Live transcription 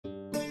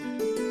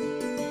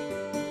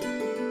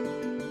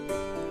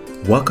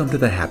Welcome to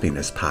the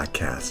Happiness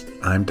Podcast.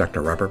 I'm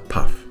Dr. Robert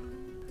Puff.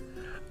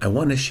 I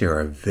want to share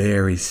a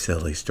very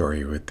silly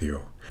story with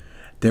you.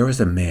 There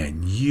was a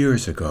man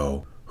years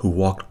ago who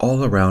walked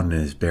all around in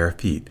his bare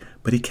feet,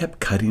 but he kept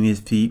cutting his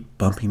feet,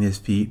 bumping his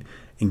feet,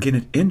 and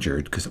getting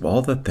injured because of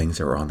all the things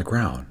that were on the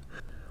ground.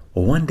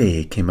 Well, one day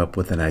he came up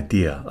with an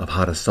idea of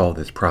how to solve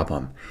this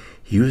problem.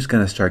 He was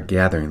going to start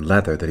gathering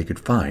leather that he could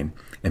find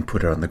and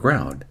put it on the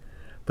ground.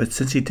 But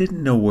since he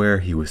didn't know where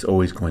he was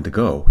always going to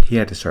go, he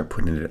had to start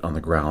putting it on the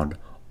ground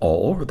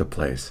all over the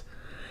place.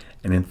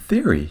 And in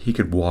theory, he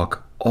could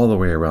walk all the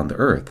way around the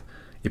earth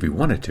if he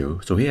wanted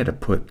to, so he had to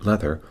put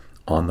leather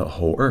on the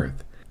whole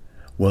earth.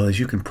 Well, as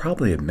you can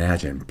probably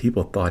imagine,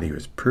 people thought he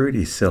was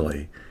pretty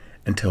silly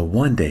until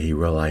one day he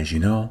realized,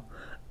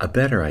 a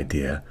better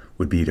idea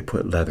would be to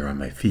put leather on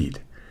my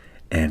feet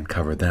and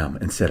cover them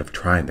instead of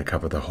trying to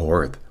cover the whole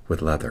earth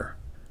with leather.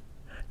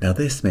 Now,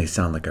 this may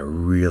sound like a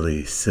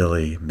really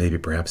silly, maybe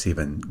perhaps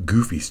even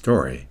goofy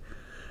story,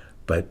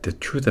 but the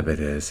truth of it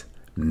is,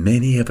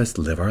 many of us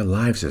live our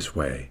lives this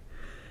way,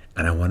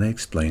 and I want to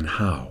explain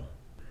how.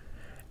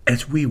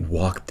 As we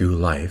walk through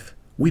life,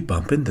 we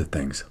bump into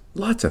things,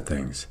 lots of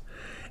things,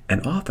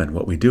 and often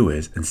what we do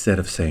is, instead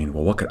of saying,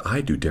 well, what could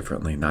I do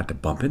differently not to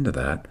bump into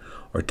that,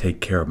 or take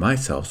care of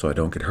myself so I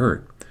don't get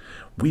hurt,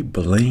 we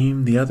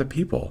blame the other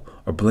people,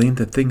 or blame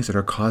the things that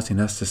are causing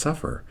us to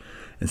suffer.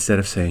 Instead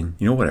of saying,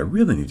 what I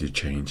really need to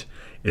change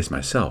is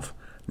myself,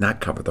 not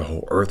cover the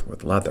whole earth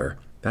with leather.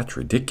 That's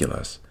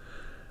ridiculous.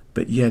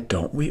 But yet,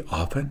 don't we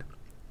often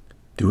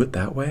do it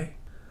that way?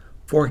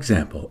 For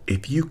example,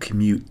 if you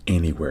commute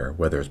anywhere,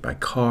 whether it's by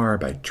car,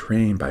 by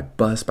train, by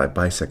bus, by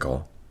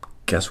bicycle,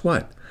 guess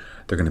what?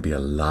 There are going to be a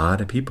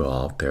lot of people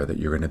out there that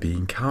you're going to be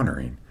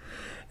encountering.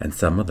 And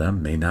some of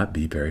them may not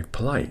be very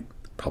polite.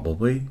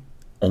 Probably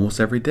almost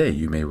every day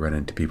you may run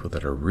into people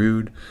that are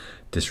rude,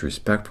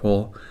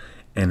 disrespectful,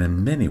 and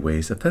in many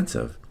ways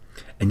offensive.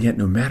 And yet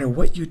no matter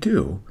what you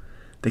do,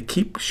 they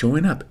keep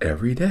showing up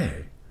every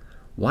day.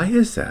 Why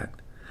is that?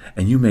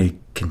 And you may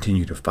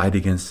continue to fight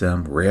against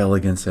them, rail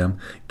against them,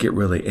 get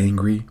really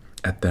angry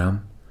at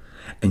them,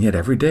 and yet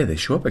every day they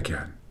show up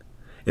again.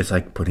 It's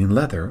like putting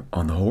leather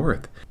on the whole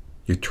earth.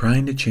 You're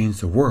trying to change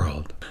the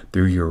world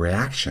through your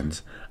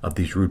reactions of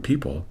these rude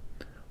people,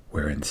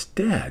 where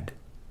instead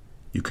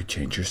you could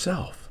change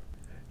yourself.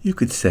 You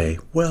could say,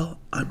 well,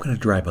 I'm going to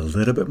drive a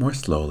little bit more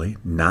slowly,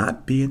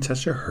 not be in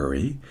such a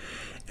hurry.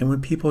 And when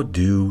people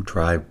do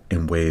drive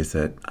in ways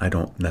that I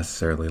don't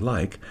necessarily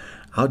like,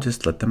 I'll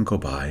just let them go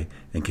by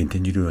and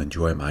continue to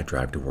enjoy my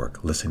drive to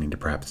work, listening to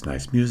perhaps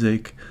nice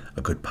music,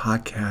 a good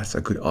podcast,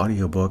 a good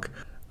audiobook,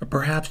 or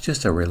perhaps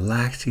just a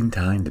relaxing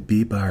time to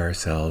be by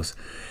ourselves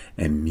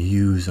and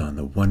muse on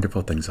the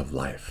wonderful things of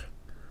life.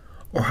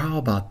 Or how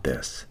about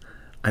this?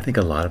 I think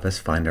a lot of us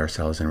find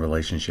ourselves in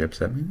relationships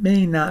that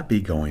may not be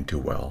going too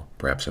well.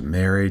 Perhaps a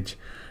marriage,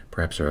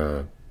 perhaps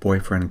a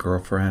boyfriend,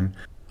 girlfriend,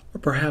 or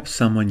perhaps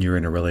someone you're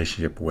in a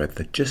relationship with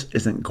that just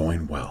isn't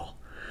going well.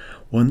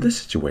 Well, in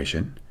this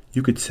situation,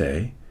 you could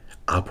say,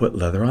 I'll put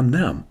leather on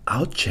them.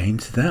 I'll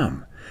change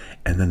them.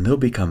 And then they'll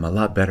become a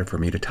lot better for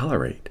me to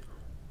tolerate.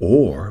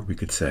 Or we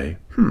could say,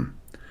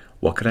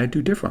 what could I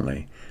do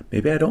differently?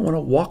 Maybe I don't want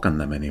to walk on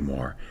them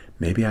anymore.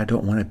 Maybe I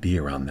don't want to be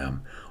around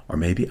them. Or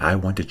maybe I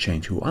want to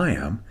change who I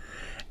am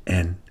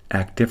and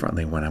act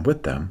differently when I'm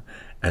with them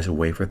as a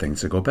way for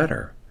things to go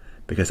better.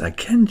 Because I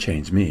can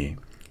change me.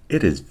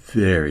 It is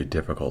very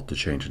difficult to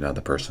change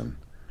another person.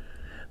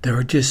 There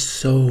are just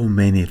so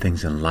many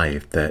things in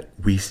life that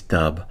we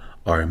stub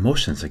our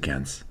emotions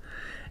against.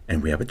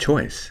 And we have a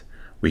choice.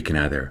 We can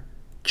either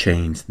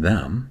change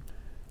them,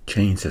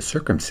 change the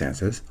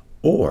circumstances,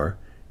 or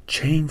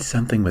change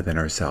something within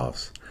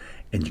ourselves.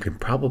 And you can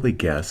probably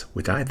guess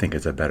which I think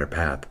is a better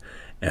path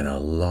and a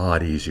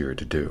lot easier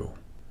to do.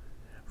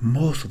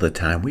 Most of the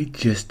time, we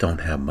just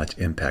don't have much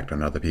impact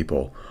on other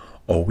people.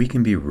 Or we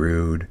can be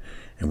rude,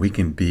 and we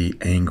can be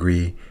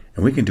angry,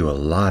 and we can do a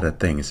lot of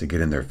things to get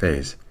in their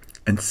face.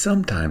 And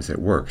sometimes it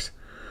works.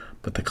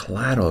 But the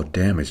collateral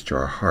damage to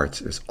our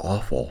hearts is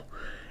awful,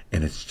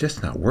 and it's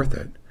just not worth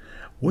it.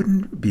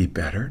 Wouldn't it be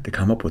better to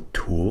come up with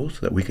tools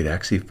that we could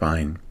actually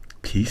find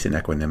peace and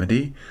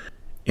equanimity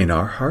in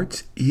our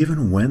hearts,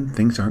 even when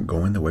things aren't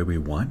going the way we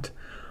want?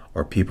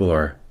 Or people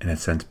are, in a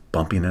sense,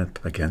 bumping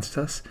up against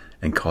us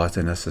and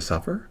causing us to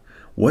suffer?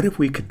 What if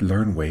we could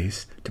learn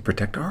ways to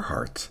protect our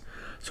hearts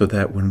so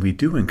that when we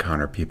do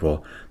encounter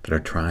people that are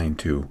trying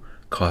to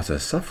cause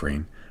us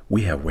suffering,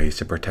 we have ways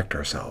to protect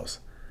ourselves?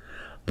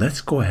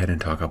 Let's go ahead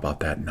and talk about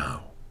that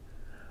now.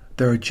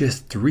 There are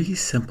just 3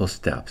 simple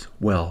steps,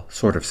 well,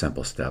 sort of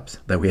simple steps,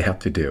 that we have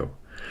to do.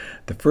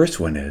 The first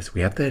one is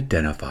we have to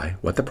identify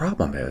what the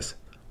problem is.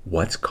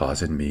 What's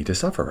causing me to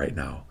suffer right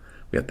now?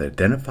 We have to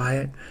identify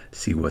it,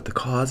 see what the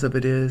cause of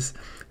it is,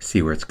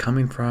 see where it's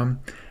coming from,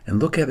 and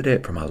look at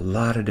it from a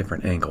lot of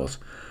different angles.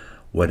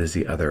 What is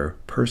the other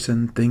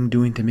person, thing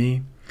doing to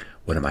me?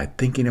 What am I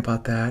thinking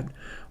about that?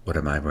 What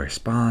am my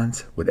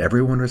response? Would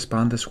everyone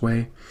respond this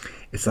way?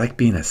 It's like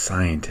being a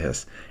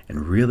scientist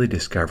and really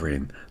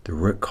discovering the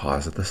root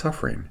cause of the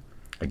suffering.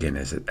 Again,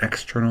 is it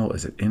external?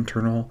 Is it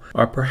internal?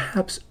 Or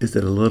perhaps is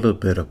it a little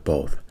bit of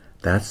both?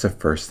 That's the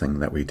first thing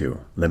that we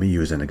do. Let me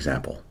use an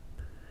example.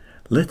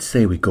 Let's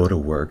say we go to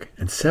work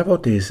and several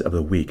days of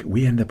the week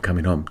we end up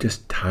coming home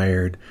just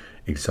tired,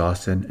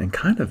 exhausted, and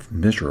kind of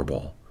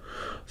miserable.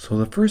 So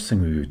the first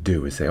thing we would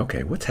do is say,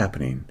 okay, what's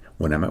happening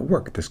when I'm at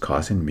work that's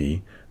causing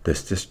me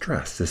this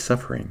distress, this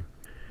suffering?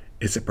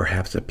 Is it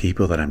perhaps the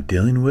people that I'm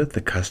dealing with,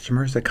 the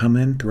customers that come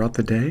in throughout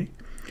the day?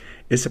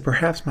 Is it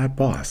perhaps my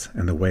boss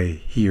and the way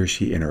he or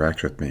she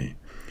interacts with me?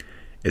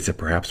 Is it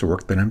perhaps the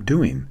work that I'm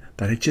doing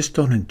that I just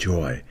don't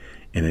enjoy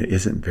and it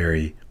isn't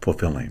very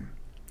fulfilling?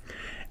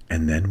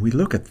 And then we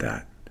look at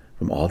that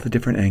from all the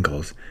different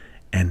angles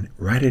and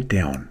write it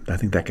down. I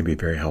think that can be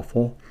very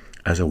helpful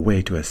as a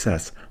way to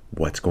assess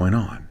what's going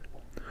on.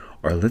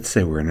 Or let's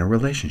say we're in a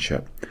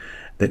relationship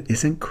that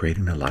isn't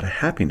creating a lot of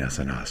happiness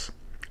in us.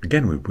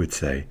 Again, we would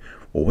say,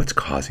 well, what's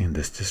causing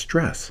this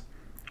distress?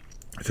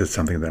 Is it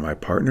something that my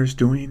partner's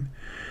doing?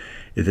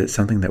 Is it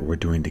something that we're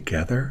doing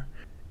together?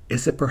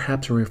 Is it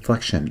perhaps a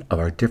reflection of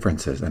our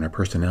differences and our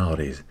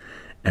personalities,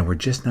 and we're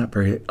just not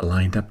very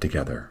aligned up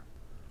together?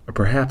 Or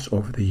perhaps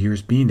over the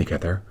years being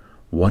together,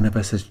 one of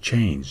us has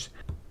changed,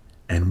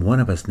 and one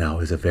of us now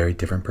is a very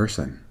different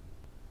person.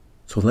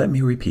 So let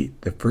me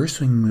repeat, the first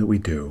thing that we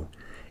do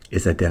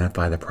is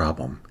identify the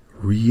problem,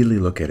 really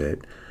look at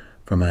it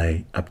from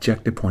an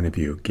objective point of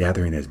view,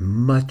 gathering as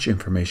much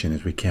information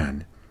as we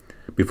can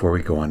before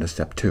we go on to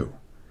step 2.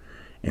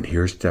 And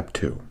here's step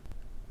 2.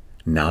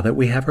 Now that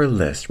we have our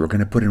list, we're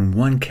going to put in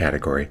one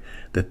category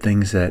the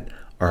things that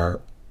are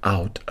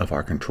out of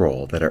our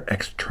control, that are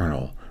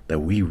external, that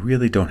we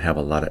really don't have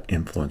a lot of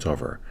influence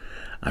over.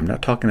 I'm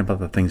not talking about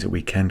the things that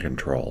we can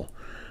control.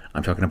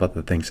 I'm talking about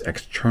the things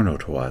external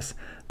to us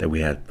that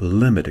we have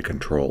limited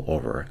control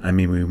over. I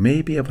mean, we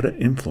may be able to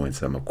influence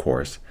them, of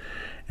course,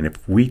 and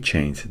if we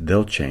change,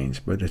 they'll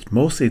change, but it's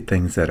mostly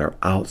things that are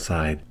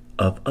outside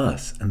of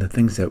us and the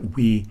things that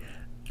we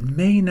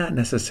may not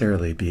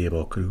necessarily be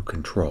able to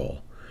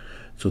control.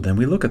 So then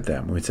we look at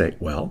them and we say,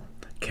 well,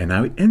 can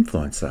I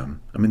influence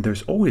them? I mean,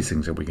 there's always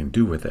things that we can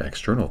do with the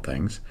external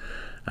things.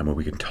 I mean,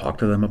 we can talk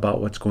to them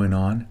about what's going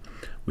on.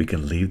 We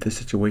can leave the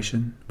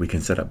situation. We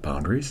can set up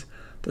boundaries.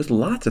 There's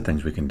lots of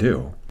things we can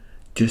do.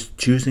 Just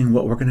choosing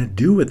what we're going to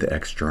do with the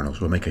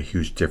externals will make a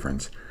huge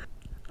difference.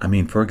 I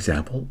mean, for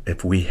example,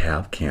 if we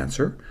have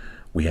cancer,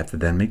 we have to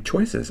then make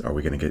choices. Are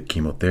we going to get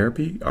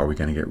chemotherapy? Are we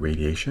going to get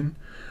radiation?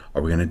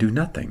 Are we going to do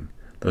nothing?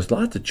 There's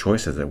lots of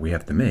choices that we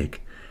have to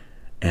make,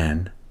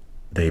 and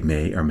they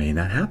may or may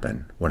not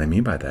happen. What I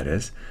mean by that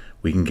is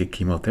we can get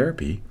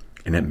chemotherapy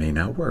and it may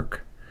not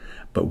work.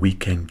 But we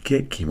can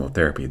get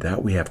chemotherapy.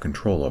 That we have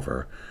control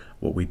over.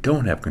 What we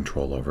don't have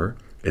control over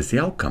is the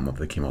outcome of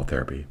the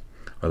chemotherapy.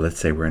 Or let's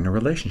say we're in a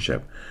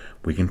relationship.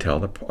 We can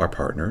tell our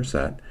partners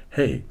that,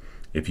 hey,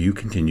 if you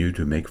continue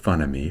to make fun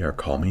of me or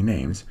call me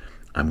names,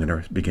 I'm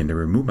going to begin to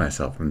remove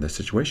myself from this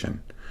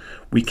situation.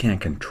 We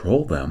can't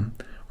control them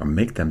or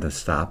make them to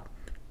stop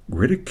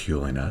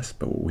ridiculing us,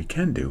 but what we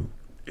can do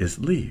is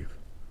leave.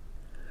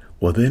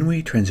 Well, then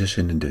we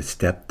transition into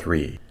step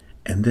 3.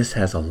 And this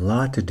has a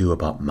lot to do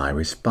about my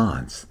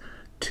response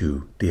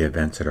to the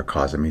events that are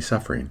causing me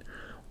suffering.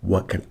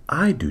 What could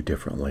I do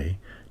differently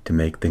to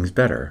make things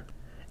better?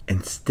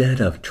 Instead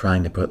of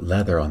trying to put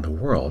leather on the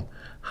world,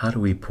 how do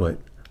we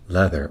put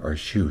leather or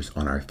shoes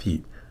on our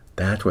feet?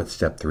 That's what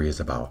step 3 is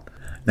about.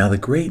 Now, the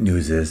great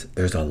news is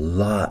there's a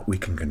lot we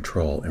can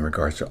control in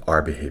regards to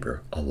our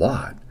behavior. A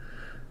lot.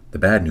 The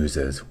bad news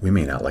is we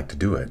may not like to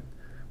do it.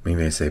 We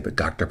may say, but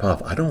Dr.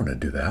 Puff, I don't want to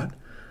do that.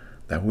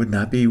 That would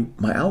not be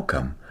my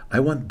outcome. I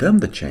want them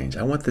to change.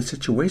 I want the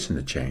situation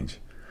to change.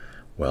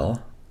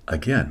 Well,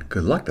 again,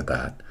 good luck to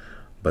that.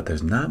 But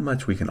there's not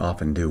much we can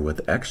often do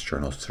with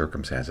external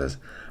circumstances,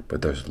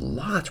 but there's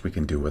lots we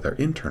can do with our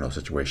internal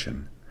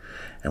situation.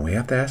 And we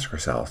have to ask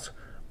ourselves,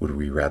 would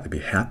we rather be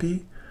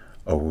happy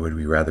or would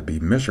we rather be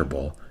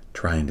miserable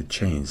trying to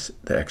change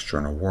the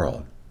external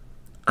world?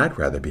 I'd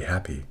rather be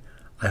happy.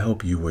 I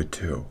hope you would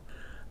too.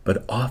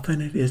 But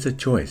often it is a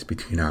choice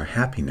between our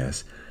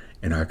happiness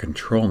and our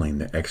controlling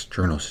the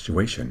external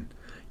situation.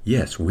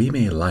 Yes, we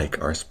may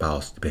like our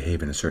spouse to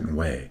behave in a certain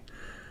way,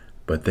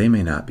 but they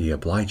may not be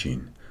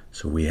obliging.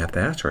 So we have to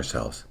ask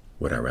ourselves,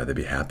 would I rather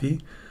be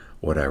happy?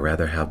 Or would I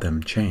rather have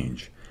them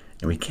change?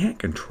 And we can't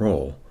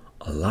control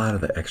a lot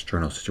of the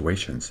external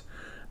situations,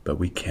 but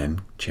we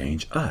can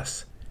change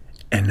us.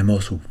 And the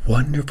most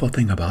wonderful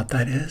thing about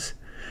that is,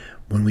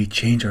 when we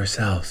change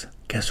ourselves,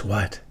 guess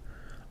what?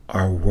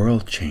 Our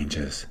world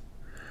changes.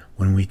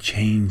 When we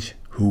change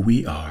who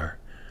we are,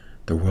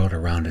 the world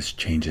around us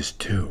changes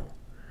too.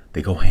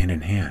 They go hand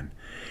in hand.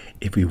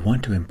 If we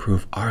want to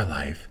improve our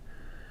life,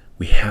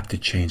 we have to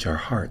change our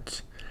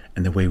hearts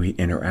and the way we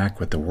interact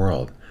with the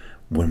world.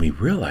 When we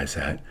realize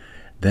that,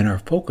 then our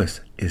focus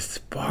is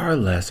far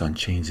less on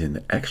changing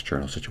the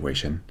external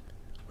situation,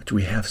 which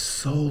we have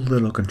so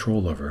little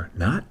control over,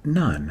 not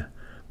none,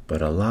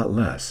 but a lot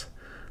less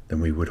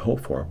than we would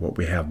hope for. What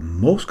we have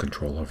most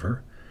control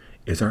over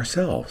is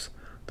ourselves,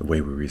 the way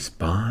we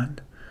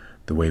respond,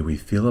 the way we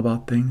feel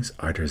about things,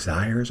 our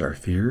desires, our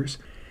fears.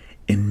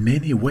 In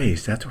many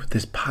ways, that's what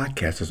this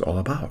podcast is all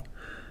about.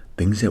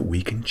 Things that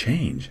we can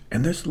change.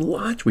 And there's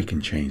lots we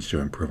can change to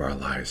improve our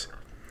lives.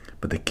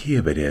 But the key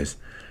of it is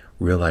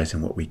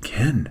realizing what we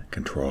can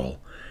control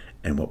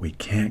and what we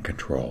can't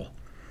control.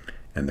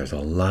 And there's a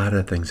lot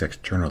of things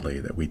externally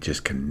that we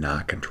just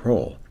cannot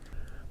control.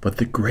 But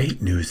the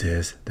great news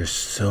is there's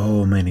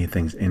so many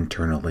things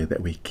internally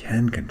that we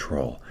can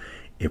control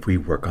if we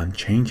work on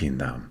changing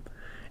them.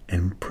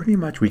 And pretty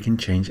much we can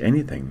change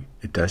anything.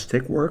 It does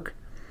take work.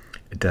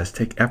 It does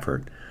take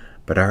effort.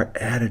 But our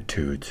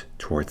attitudes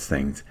towards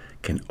things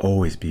can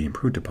always be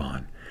improved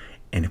upon.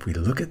 And if we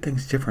look at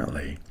things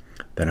differently,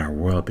 then our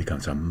world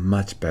becomes a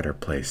much better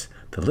place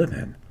to live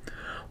in.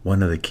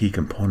 One of the key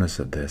components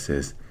of this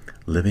is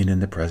living in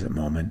the present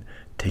moment,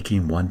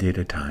 taking one day at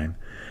a time,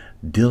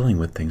 dealing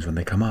with things when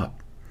they come up.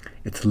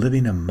 It's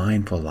living a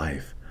mindful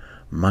life.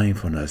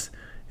 Mindfulness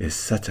is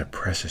such a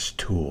precious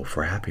tool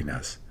for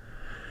happiness.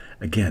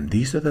 Again,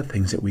 these are the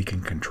things that we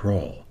can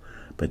control,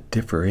 but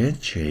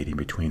differentiating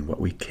between what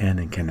we can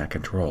and cannot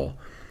control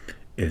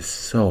is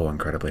so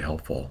incredibly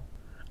helpful.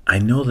 I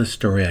know the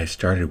story I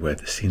started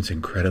with seems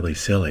incredibly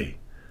silly,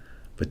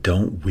 but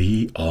don't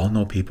we all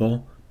know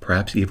people,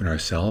 perhaps even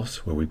ourselves,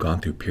 where we've gone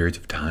through periods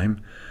of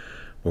time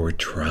where we're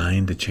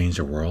trying to change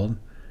the world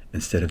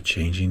instead of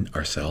changing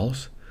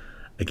ourselves?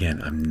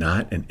 Again, I'm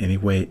not in any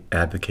way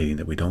advocating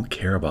that we don't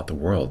care about the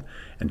world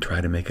and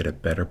try to make it a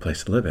better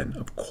place to live in.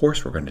 Of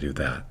course we're going to do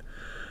that.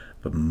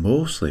 But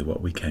mostly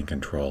what we can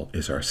control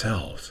is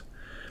ourselves.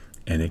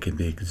 And it can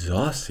be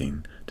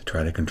exhausting to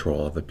try to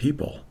control other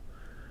people.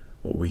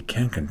 What we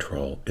can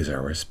control is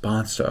our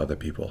response to other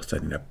people,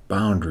 setting up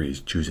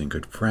boundaries, choosing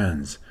good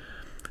friends.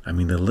 I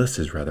mean, the list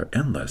is rather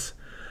endless,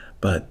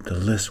 but the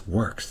list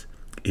works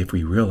if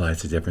we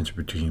realize the difference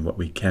between what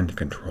we can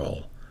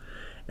control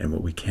and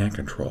what we can't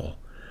control.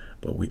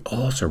 But we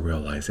also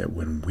realize that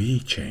when we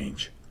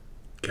change,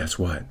 guess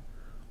what?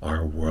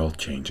 Our world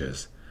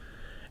changes.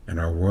 And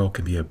our world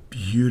can be a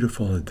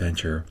beautiful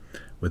adventure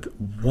with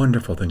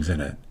wonderful things in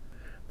it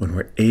when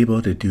we're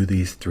able to do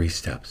these 3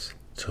 steps.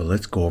 So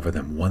let's go over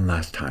them one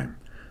last time.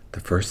 The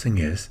first thing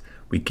is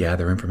we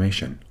gather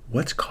information.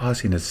 What's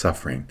causing us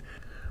suffering?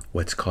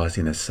 What's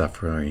causing us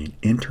suffering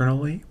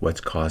internally?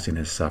 What's causing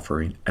us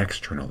suffering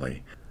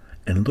externally?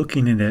 And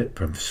looking at it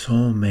from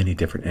so many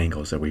different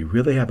angles that we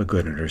really have a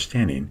good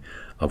understanding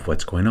of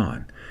what's going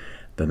on.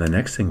 Then the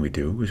next thing we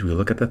do is we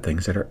look at the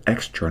things that are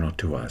external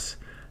to us.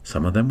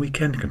 Some of them we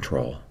can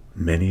control.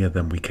 Many of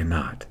them we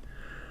cannot.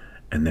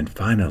 And then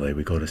finally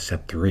we go to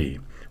step 3,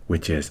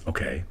 which is,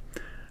 okay,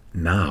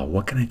 now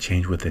what can I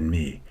change within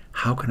me?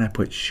 How can I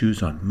put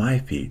shoes on my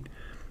feet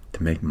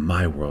to make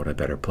my world a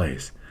better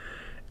place?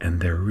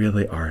 And there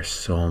really are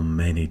so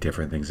many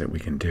different things that we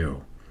can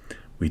do.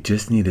 We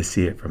just need to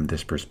see it from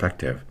this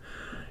perspective.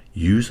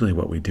 Usually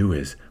what we do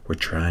is we're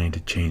trying to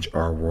change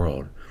our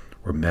world.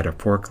 We're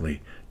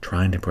metaphorically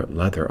trying to put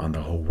leather on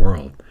the whole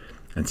world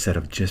instead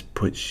of just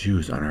put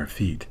shoes on our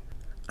feet.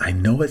 I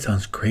know it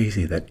sounds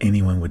crazy that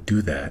anyone would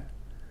do that,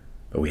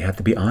 but we have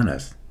to be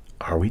honest.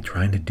 Are we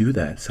trying to do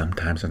that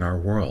sometimes in our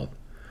world?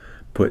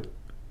 Put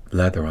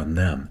leather on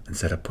them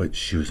instead of put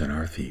shoes on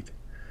our feet.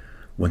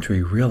 Once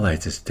we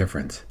realize this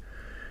difference,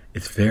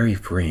 it's very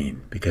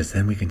freeing, because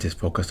then we can just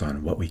focus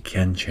on what we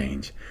can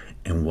change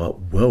and what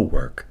will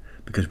work,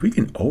 because we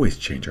can always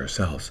change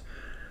ourselves.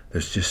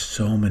 There's just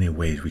so many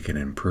ways we can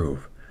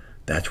improve.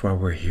 That's why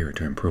we're here,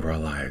 to improve our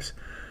lives.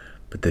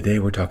 But today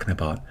we're talking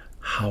about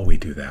how we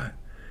do that.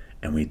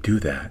 And we do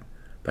that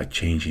by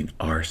changing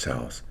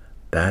ourselves.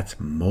 That's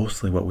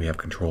mostly what we have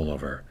control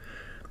over.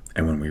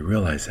 And when we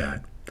realize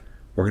that,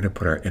 we're going to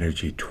put our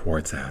energy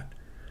towards that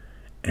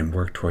and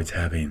work towards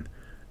having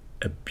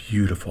a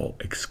beautiful,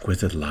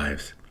 exquisite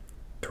lives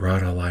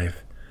throughout our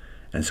life.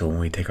 And so when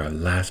we take our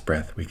last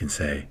breath, we can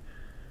say,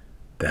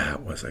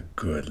 that was a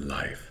good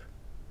life.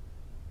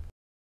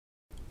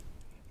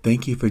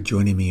 Thank you for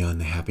joining me on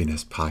the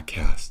Happiness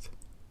Podcast.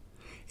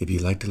 If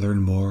you'd like to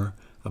learn more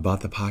about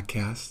the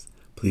podcast,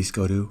 please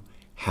go to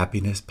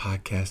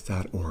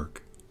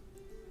happinesspodcast.org.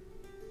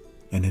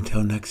 And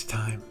until next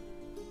time,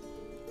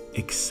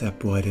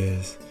 accept what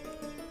is,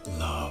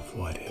 love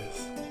what is.